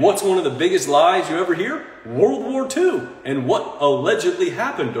 And what's one of the biggest lies you ever hear? World War II and what allegedly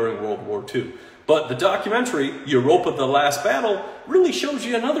happened during World War II. But the documentary, Europa, the Last Battle, really shows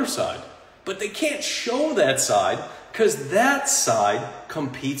you another side. But they can't show that side because that side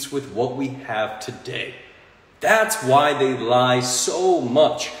competes with what we have today. That's why they lie so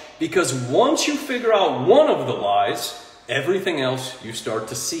much. Because once you figure out one of the lies, everything else you start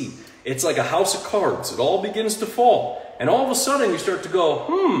to see. It's like a house of cards. It all begins to fall. And all of a sudden you start to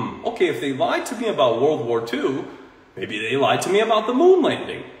go, okay, if they lied to me about World War II, maybe they lied to me about the moon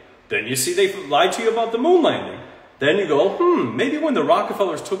landing. Then you see they lied to you about the moon landing. Then you go, maybe when the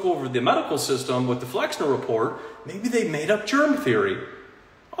Rockefellers took over the medical system with the Flexner Report, maybe they made up germ theory.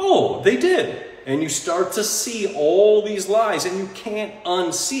 Oh, they did. And you start to see all these lies and you can't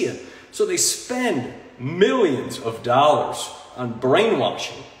unsee it. So they spend millions of dollars on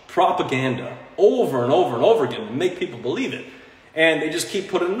brainwashing, propaganda, over and over and over again to make people believe it. And they just keep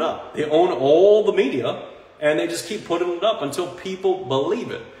putting it up. They own all the media and they just keep putting it up until people believe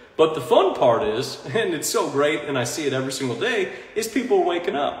it. But the fun part is, and it's so great and I see it every single day, is people are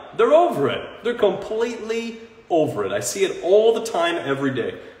waking up. They're over it. They're completely over it. I see it all the time, every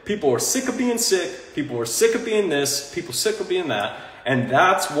day. People are sick of being sick. People are sick of being this. People are sick of being that. And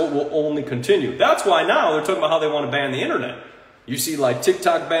that's what will only continue. That's why now they're talking about how they want to ban the internet. You see like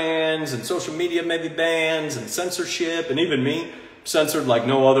TikTok bans and social media maybe bans and censorship, and even me censored like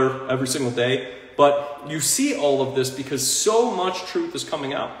no other every single day. But you see all of this because so much truth is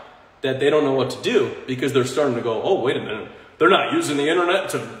coming out that they don't know what to do because they're starting to go, oh, wait a minute. They're not using the internet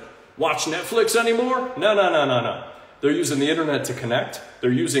to watch Netflix anymore? No. They're using the internet to connect.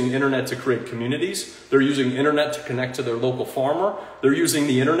 They're using internet to create communities. They're using internet to connect to their local farmer. They're using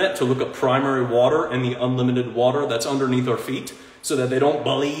the internet to look up primary water and the unlimited water that's underneath our feet so that they don't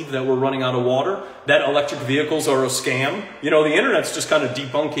believe that we're running out of water, that electric vehicles are a scam. You know, the internet's just kind of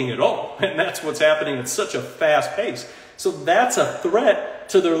debunking it all. And that's what's happening at such a fast pace. So that's a threat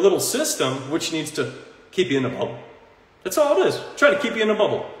to their little system, which needs to keep you in a bubble. That's all it is. Try to keep you in a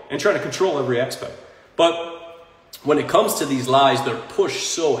bubble and try to control every aspect. But when it comes to these lies, they're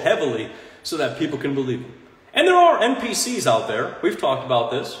pushed so heavily so that people can believe them. And there are NPCs out there. We've talked about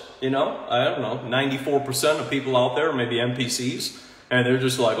this. You know, I don't know, 94% of people out there are maybe NPCs. And they're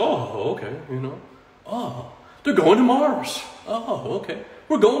just like, oh, okay, you know. Oh, they're going to Mars. Oh, okay.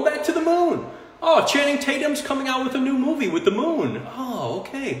 We're going back to the moon. Oh, Channing Tatum's coming out with a new movie with the moon. Oh,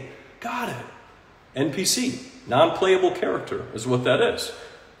 okay. Got it. NPC, non-playable character is what that is.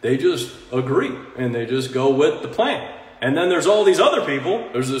 They just agree and they just go with the plan. And then there's all these other people,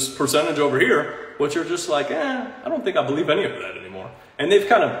 there's this percentage over here, which are just like, I don't think I believe any of that anymore. And they've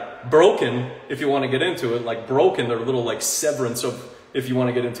kind of broken, if you want to get into it, like broken their little like severance of, if you want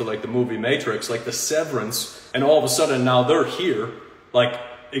to get into like the movie Matrix, like the severance, and all of a sudden now they're here, like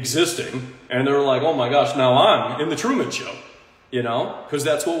existing, and they're like, oh my gosh, now I'm in the Truman Show, you know, because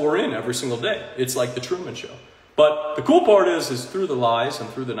that's what we're in every single day. It's like the Truman Show. But the cool part is through the lies and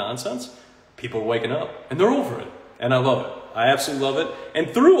through the nonsense, people are waking up and they're over it. And I love it. I absolutely love it.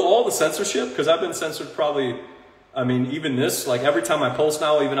 And through all the censorship, because I've been censored probably, I mean, even this, like every time I post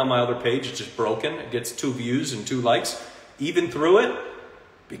now, even on my other page, it's just broken. It gets 2 views and 2 likes. Even through it,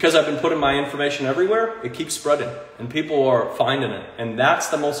 because I've been putting my information everywhere, it keeps spreading and people are finding it. And that's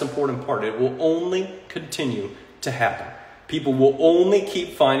the most important part. It will only continue to happen. People will only keep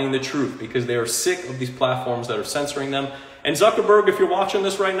finding the truth because they are sick of these platforms that are censoring them. And Zuckerberg, if you're watching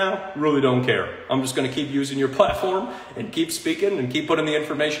this right now, really don't care. I'm just going to keep using your platform and keep speaking and keep putting the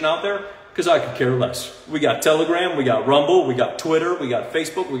information out there because I could care less. We got Telegram, we got Rumble, we got Twitter, we got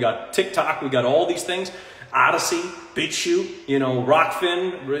Facebook, we got TikTok, we got all these things. Odyssey, BitChute, you know,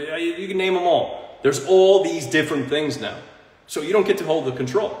 Rockfin, you can name them all. There's all these different things now. So you don't get to hold the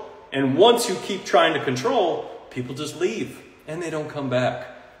control. And once you keep trying to control, people just leave and they don't come back.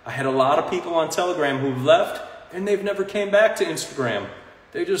 I had a lot of people on Telegram who've left and they've never came back to Instagram.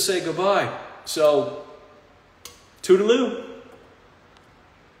 They just say goodbye. So, toodaloo.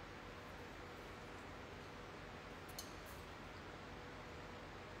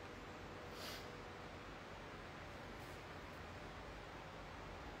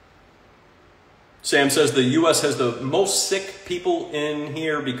 Sam says the U.S. has the most sick people in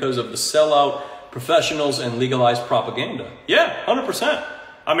here because of the sellout professionals and legalized propaganda. Yeah, 100%.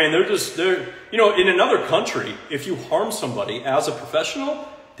 I mean, you know, in another country, if you harm somebody as a professional,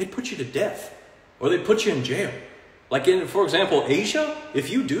 they'd put you to death or they'd put you in jail. Like in, for example, Asia, if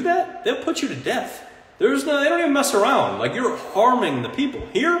you do that, they'll put you to death. They don't even mess around. Like you're harming the people.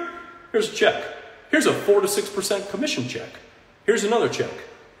 Here's a check. Here's a 4 to 6% commission check. Here's another check.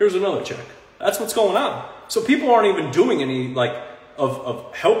 Here's another check. That's what's going on. So people aren't even doing any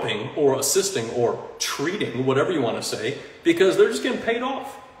of helping or assisting or treating, whatever you want to say, because they're just getting paid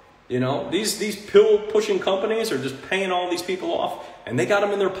off. You know, these pill pushing companies are just paying all these people off, and they got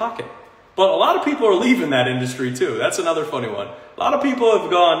them in their pocket. But a lot of people are leaving that industry too. That's another funny one. A lot of people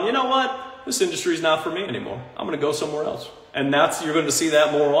have gone, you know what? This industry is not for me anymore. I'm going to go somewhere else. And you're going to see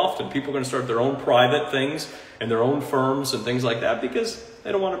that more often. People are going to start their own private things and their own firms and things like that because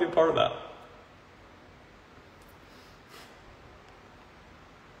they don't want to be a part of that.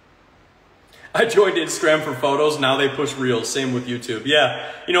 I joined Instagram for photos. Now they push reels. Same with YouTube.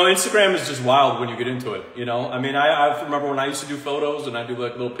 Yeah. You know, Instagram is just wild when you get into it. You know, I mean, I remember when I used to do photos and I do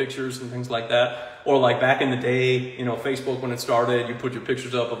like little pictures and things like that. Or like back in the day, you know, Facebook when it started, you put your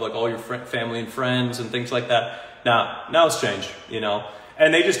pictures up of like all your family and friends and things like that. Now it's changed, you know.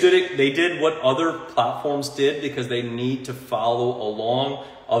 And they just did it. They did what other platforms did because they need to follow along.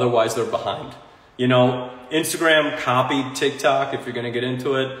 Otherwise, they're behind. You know, Instagram copied TikTok, if you're going to get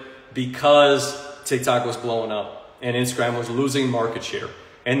into it, because TikTok was blowing up and Instagram was losing market share.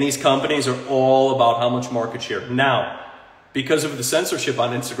 And these companies are all about how much market share. Now, because of the censorship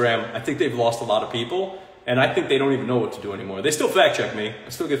on Instagram, I think they've lost a lot of people. And I think they don't even know what to do anymore. They still fact check me. I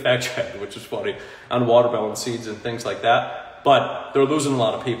still get fact checked, which is funny, on watermelon seeds and things like that. But they're losing a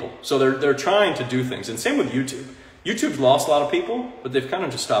lot of people. So they're trying to do things. And same with YouTube. YouTube's lost a lot of people, but they've kind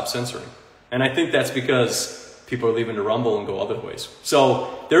of just stopped censoring. And I think that's because people are leaving to Rumble and go other ways.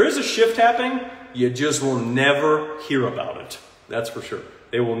 So there is a shift happening. You just will never hear about it. That's for sure.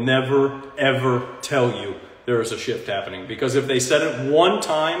 They will never, ever tell you there is a shift happening. Because if they said it one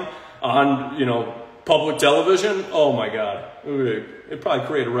time on, you know, public television, oh my God, it'd probably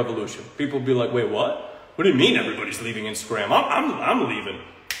create a revolution. People would be like, wait, what? What do you mean everybody's leaving Instagram? I'm leaving.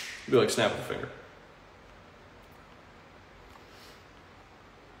 You'd be like, snap a finger.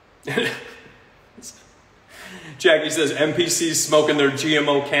 Jackie says NPCs smoking their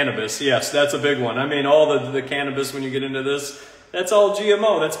GMO cannabis. Yes, that's a big one. I mean, all the cannabis, when you get into this, that's all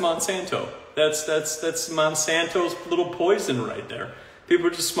GMO. That's Monsanto. That's Monsanto's little poison right there. People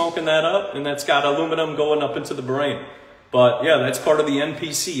are just smoking that up, and that's got aluminum going up into the brain. But yeah, that's part of the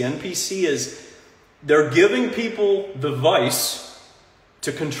NPC. NPC is, they're giving people the vice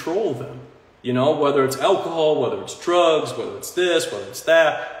to control them. You know, whether it's alcohol, whether it's drugs, whether it's this, whether it's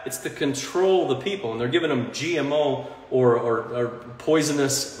that, it's to control the people. And they're giving them GMO or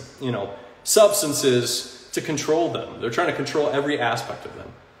poisonous, you know, substances to control them. They're trying to control every aspect of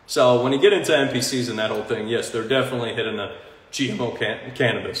them. So when you get into NPCs and that whole thing, yes, they're definitely hitting the GMO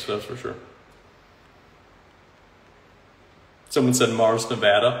cannabis, that's for sure. Someone said Mars,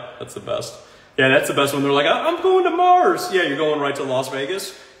 Nevada. That's the best. Yeah, that's the best one. They're like, I'm going to Mars. Yeah, you're going right to Las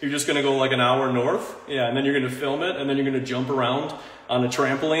Vegas. You're just going to go like an hour north. Yeah, and then you're going to film it, and then you're going to jump around on a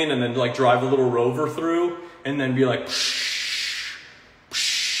trampoline, and then like drive a little rover through, and then be like, psh,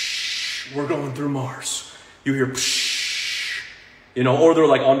 psh, we're going through Mars. You hear psh, you know, or they're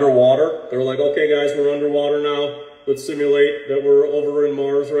like underwater. They're like, okay, guys, we're underwater now. Let's simulate that we're over in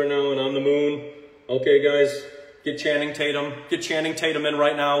Mars right now and on the moon. Okay, guys, get Channing Tatum. Get Channing Tatum in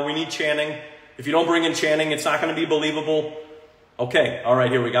right now. We need Channing. If you don't bring in Channing, it's not going to be believable. Okay, all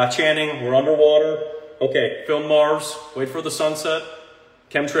right, here we got Channing. We're underwater. Okay, film Mars. Wait for the sunset.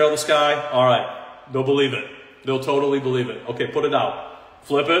 Chemtrail the sky. All right, they'll believe it. They'll totally believe it. Okay, put it out.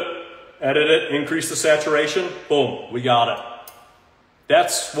 Flip it, edit it, increase the saturation. Boom, we got it.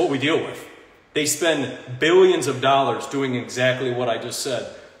 That's what we deal with. They spend billions of dollars doing exactly what I just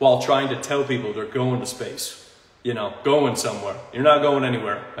said while trying to tell people they're going to space. You know, going somewhere. You're not going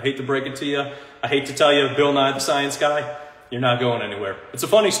anywhere. I hate to break it to you. I hate to tell you, Bill Nye the Science Guy, you're not going anywhere. It's a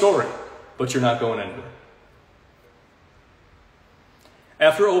funny story, but you're not going anywhere.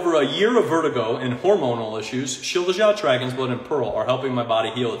 After over a year of vertigo and hormonal issues, Shilajit, Dragon's Blood, and Pearl are helping my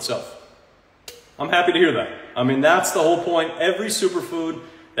body heal itself. I'm happy to hear that. I mean, that's the whole point. Every superfood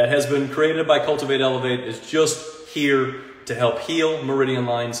that has been created by Cultivate Elevate is just here to help heal meridian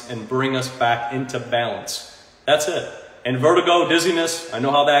lines and bring us back into balance. That's it. And vertigo, dizziness, I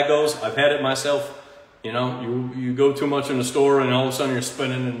know how that goes. I've had it myself. You know, you go too much in the store and all of a sudden you're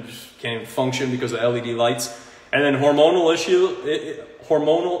spinning and just can't even function because of LED lights. And then hormonal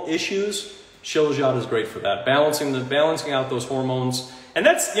issues, Shilajit is great for that. Balancing out those hormones. And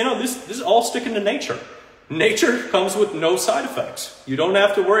that's, you know, this is all sticking to nature. Nature comes with no side effects. You don't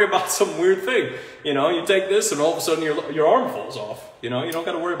have to worry about some weird thing. You know, you take this and all of a sudden your arm falls off. You know, you don't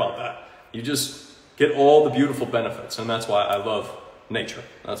got to worry about that. You just get all the beautiful benefits. And that's why I love nature.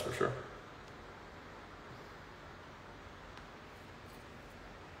 That's for sure.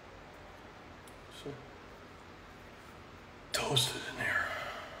 posted in here.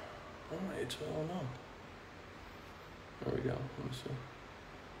 Alright, oh no. There we go. Let me see.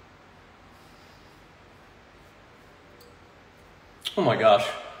 Oh my gosh.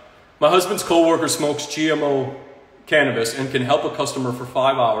 My husband's coworker smokes GMO cannabis and can help a customer for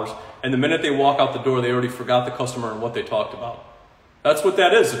 5 hours, and the minute they walk out the door, they already forgot the customer and what they talked about. That's what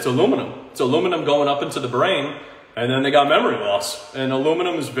that is. It's aluminum. It's aluminum going up into the brain, and then they got memory loss. And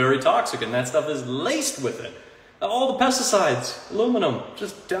aluminum is very toxic, and that stuff is laced with it. All the pesticides, aluminum,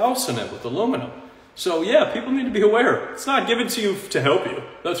 just dousing it with aluminum. So yeah, people need to be aware. It's not given to you to help you,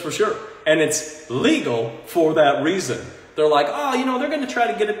 that's for sure. And it's legal for that reason. They're like, oh, you know, they're going to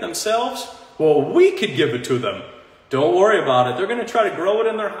try to get it themselves. Well, we could give it to them. Don't worry about it. They're going to try to grow it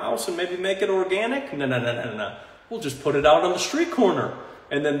in their house and maybe make it organic. No. We'll just put it out on the street corner,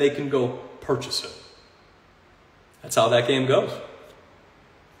 and then they can go purchase it. That's how that game goes.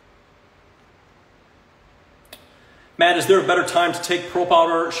 Matt, is there a better time to take Pearl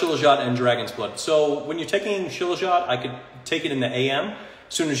Powder, Shilajit, and Dragon's Blood? So when you're taking Shilajit, I could take it in the AM.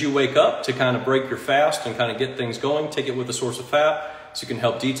 As soon as you wake up to kind of break your fast and kind of get things going, take it with a source of fat so you can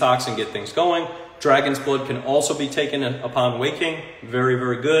help detox and get things going. Dragon's Blood can also be taken upon waking. Very,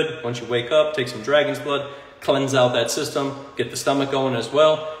 very good. Once you wake up, take some Dragon's Blood, cleanse out that system, get the stomach going as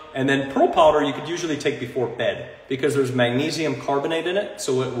well. And then Pearl Powder you could usually take before bed because there's magnesium carbonate in it,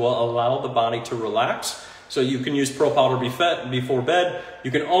 so it will allow the body to relax. So you can use Pearl Powder before bed.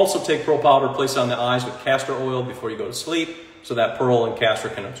 You can also take Pearl Powder, place it on the eyes with castor oil before you go to sleep, so that pearl and castor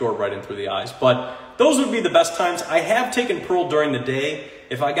can absorb right in through the eyes. But those would be the best times. I have taken pearl during the day.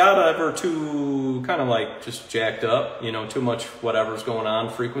 If I got ever too kind of like just jacked up, you know, too much whatever's going on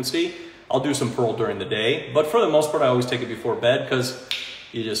frequency, I'll do some pearl during the day. But for the most part, I always take it before bed because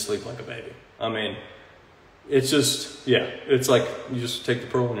you just sleep like a baby. I mean, it's just, yeah, it's like you just take the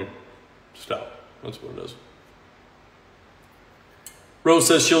pearl and you stop. That's what it is. Rose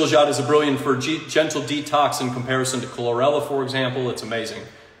says Shilajit is brilliant for gentle detox in comparison to chlorella, for example. It's amazing.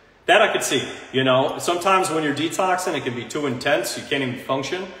 That I could see, you know. Sometimes when you're detoxing, it can be too intense. You can't even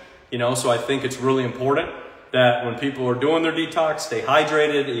function, you know. So I think it's really important that when people are doing their detox, stay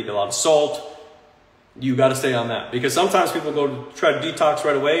hydrated, eat a lot of salt. You got to stay on that. Because sometimes people go to try to detox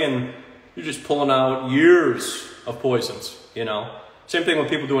right away and you're just pulling out years of poisons, you know. Same thing with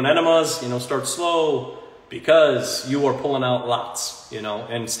people doing enemas, you know, start slow because you are pulling out lots, you know,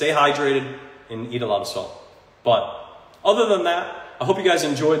 and stay hydrated and eat a lot of salt. But other than that, I hope you guys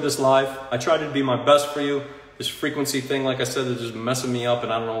enjoyed this live. I tried to be my best for you. This frequency thing, like I said, is just messing me up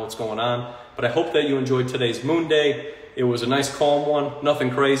and I don't know what's going on. But I hope that you enjoyed today's Moon Day. It was a nice calm one,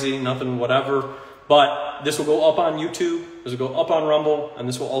 nothing crazy, nothing whatever. But this will go up on YouTube, this will go up on Rumble, and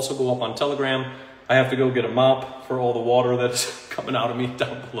this will also go up on Telegram. I have to go get a mop for all the water that's coming out of me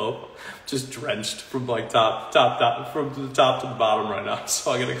down below. Just drenched from like from the top to the bottom right now.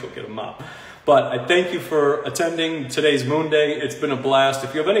 So I gotta go get a mop. But I thank you for attending today's Moon Day. It's been a blast.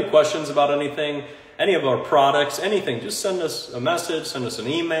 If you have any questions about anything, any of our products, anything, just send us a message, send us an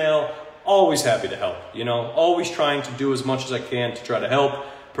email. Always happy to help. You know, always trying to do as much as I can to try to help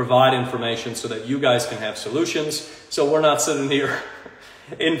provide information so that you guys can have solutions. So we're not sitting here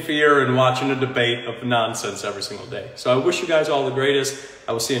in fear and watching a debate of nonsense every single day. So I wish you guys all the greatest.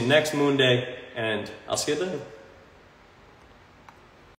 I will see you next Moon Day, and I'll see you then.